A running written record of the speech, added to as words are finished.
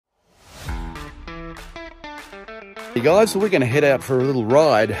Hey guys, so we're going to head out for a little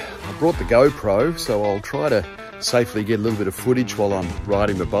ride. I brought the GoPro, so I'll try to safely get a little bit of footage while I'm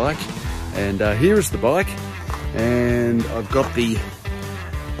riding the bike. And here is the bike, and I've got the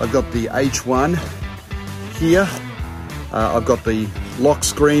H1 here. I've got the lock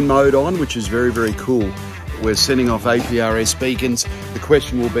screen mode on, which is very, very cool. We're sending off APRS beacons. The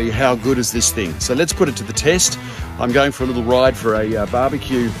question will be, how good is this thing? So let's put it to the test. I'm going for a little ride for a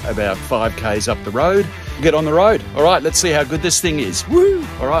barbecue about 5 k's up the road. Get on the road. All right, let's see how good this thing is. Woo!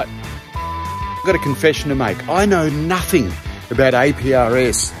 All right. I've got a confession to make. I know nothing about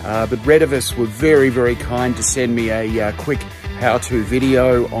APRS, but Retevis were very, very kind to send me a quick how-to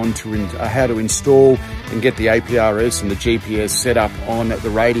video on how to install and get the APRS and the GPS set up on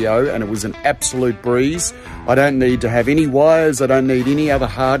the radio, and it was an absolute breeze. I don't need to have any wires. I don't need any other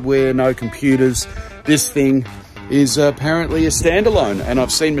hardware, no computers. This thing is apparently a standalone, and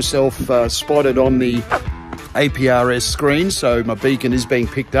I've seen myself spotted on the APRS screen, so my beacon is being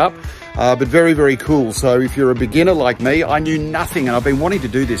picked up. But very, very cool. So if you're a beginner like me, I knew nothing, and I've been wanting to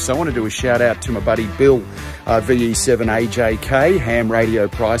do this. So I want to do a shout out to my buddy Bill, VE7AJK,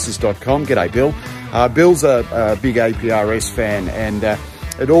 HamRadioPrices.com. G'day, Bill. Bill's a big APRS fan, and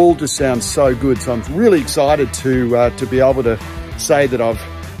it all just sounds so good. So I'm really excited to be able to say that I've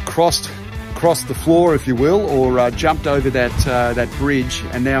crossed the floor, if you will, or jumped over that bridge,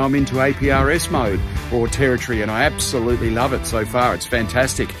 and now I'm into APRS mode or territory, and I absolutely love it so far. It's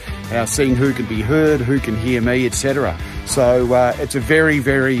fantastic. Seeing who can be heard, who can hear me, etc. So it's a very,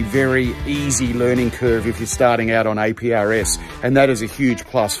 very, very easy learning curve if you're starting out on APRS, and that is a huge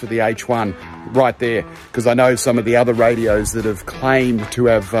plus for the H1 right there, because I know some of the other radios that have claimed to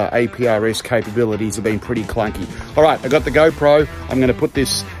have APRS capabilities have been pretty clunky. All right, I got the GoPro. I'm going to put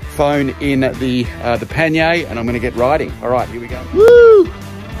this phone in the pannier, and I'm going to get riding. All right, here we go. Woo!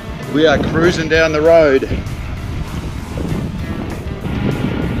 We are cruising down the road.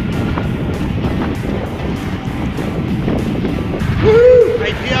 Woo!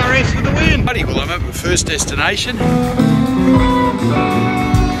 APRS for the win! Buddy, well, I'm at my first destination.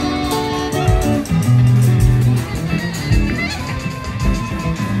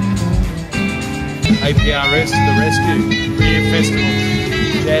 APRS to the rescue. Year Festival,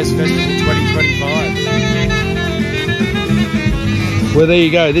 Jazz Festival 2025. Well, there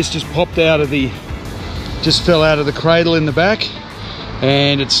you go. This just popped out of just fell out of the cradle in the back,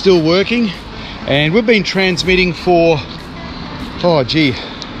 and it's still working. And we've been transmitting for 4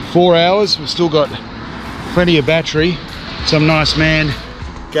 hours. We've still got plenty of battery. Some nice man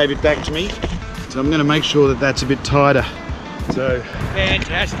gave it back to me, so I'm going to make sure that that's a bit tighter. So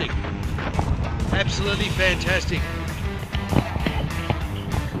fantastic, absolutely fantastic.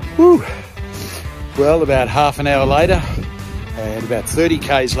 Woo. Well, about half an hour later and about 30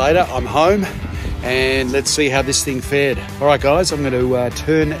 k's later, I'm home, and let's see how this thing fared. All right, guys, I'm going to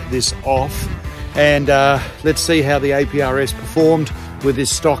turn this off, and let's see how the APRS performed with this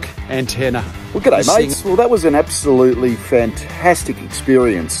stock antenna. Well, g'day, mates. Well, that was an absolutely fantastic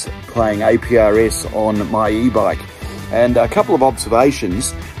experience playing APRS on my e-bike. And a couple of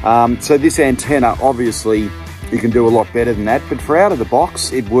observations. So this antenna, obviously, you can do a lot better than that, but for out of the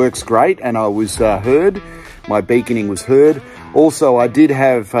box, it works great, and I was heard. My beaconing was heard. Also, I did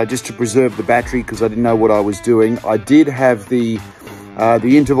have, just to preserve the battery, because I didn't know what I was doing, I did have the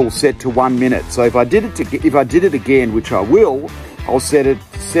interval set to 1 minute. So if I did it again, which I will, I'll set it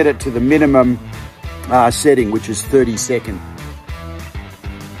to the minimum setting, which is 30 seconds.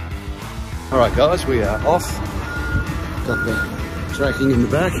 All right, guys, we are off. Got the tracking in the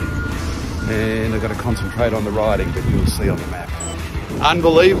back, and I've got to concentrate on the riding, but you'll see on the map.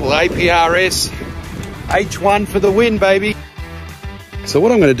 Unbelievable, APRS H1 for the win, baby. So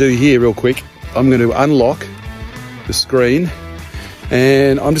what I'm going to do here real quick, I'm going to unlock the screen,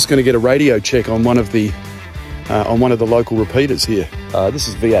 and I'm just going to get a radio check on one of the local repeaters here. This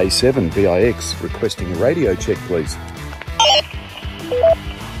is VA7 VIX requesting a radio check, please.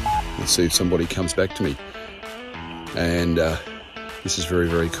 Let's see if somebody comes back to me. And this is very,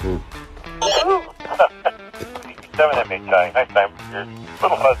 very cool. 7 MHI, nice time. You're a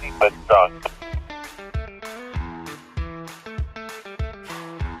little fuzzy, but strong.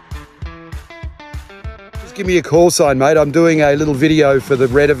 Just give me a call sign, mate. I'm doing a little video for the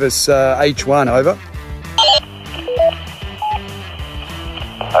Retevis H1, over.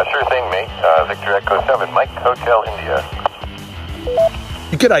 Sure thing, mate. Victor Echo 7, Mike Hotel India.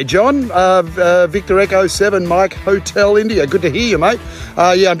 G'day, John. Victor Echo 7, Mike Hotel India. Good to hear you, mate.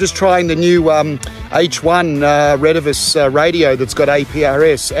 Yeah, I'm just trying the new H1 Retevis radio that's got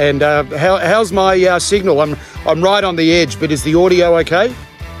APRS. And how's my signal? I'm right on the edge, but is the audio okay?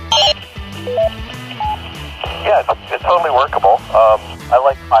 Yeah, it's totally workable. I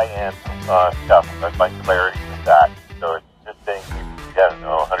like high-end stuff. I find clarity with that. So it's just saying, I don't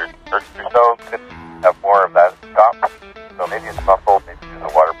know, 100 hertz or so could have more of that stop. So maybe it's muffled, maybe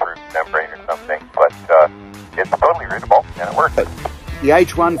there's a waterproof membrane or something. But it's totally readable and it works. The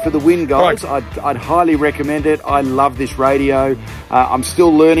H1 for the win, guys. Right. I'd highly recommend it. I love this radio. I'm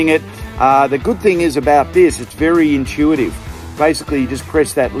still learning it. The good thing is about this, it's very intuitive. Basically, you just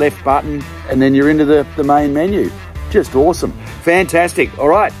press that left button and then you're into the main menu. Just awesome. Fantastic. All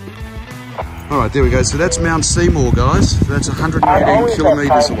right. All right, there we go. So that's Mount Seymour, guys. So that's 118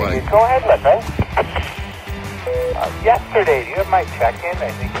 kilometres away. Go ahead, my friend. Yesterday, do you have my check-in?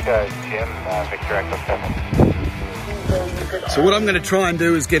 I think Jim, Victor Echo 7. So what I'm going to try and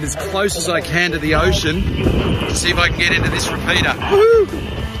do is get as close as I can to the ocean to see if I can get into this repeater.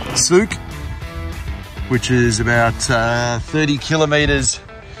 Woohoo! Souk, which is about 30 kilometres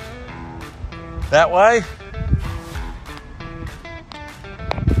that way.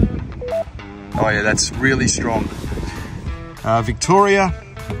 Oh yeah, that's really strong. Victoria.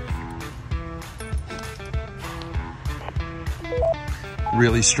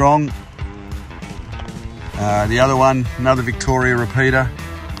 Really strong. The other one, another Victoria repeater.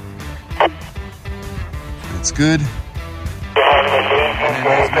 That's good. And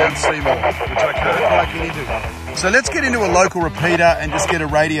there's Mount Seymour, which I can't get into. So let's get into a local repeater and just get a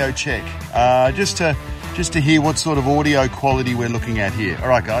radio check, just to hear what sort of audio quality we're looking at here. All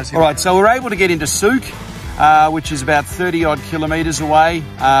right, guys. All right, so we're able to get into Souk, which is about 30 odd kilometres away.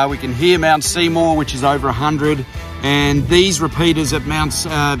 We can hear Mount Seymour, which is over 100, and these repeaters at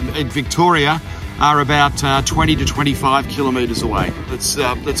at Victoria are about 20 to 25 kilometres away.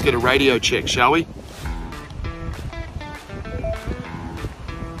 Let's get a radio check, shall we?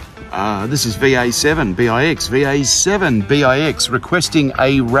 This is VA7 BIX, VA7 BIX, requesting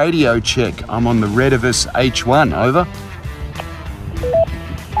a radio check. I'm on the Retevis H1, over.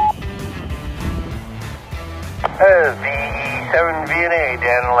 V7 VNA,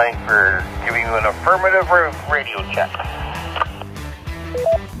 Dan Langford, giving you an affirmative radio check.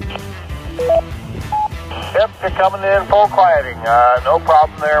 Yep, you're coming in full quieting. No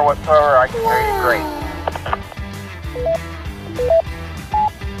problem there whatsoever. I can hear you great.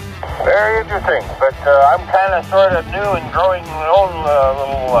 Very interesting, but I'm kind of sort of new and growing my own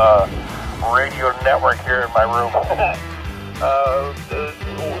little radio network here in my room.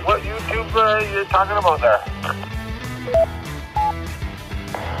 What YouTube you're talking about there?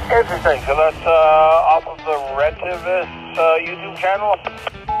 Interesting, so that's off of the Retevis YouTube channel?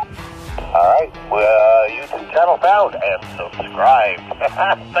 Alright, YouTube channel found and subscribed.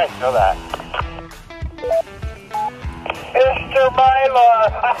 Thanks for that. Mr. Mylar,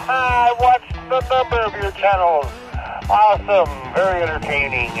 I watched a number of your channels. Awesome, very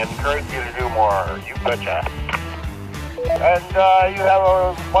entertaining, and encourage you to do more. You betcha. And you have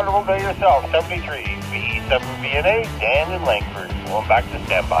a wonderful day yourself. 73 V7 VNA, Dan and Langford. Going back to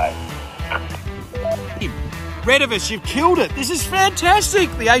standby. Retevis, you've killed it. This is fantastic.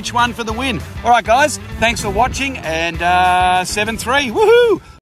 The H1 for the win. All right, guys, thanks for watching, and 7-3. Woohoo!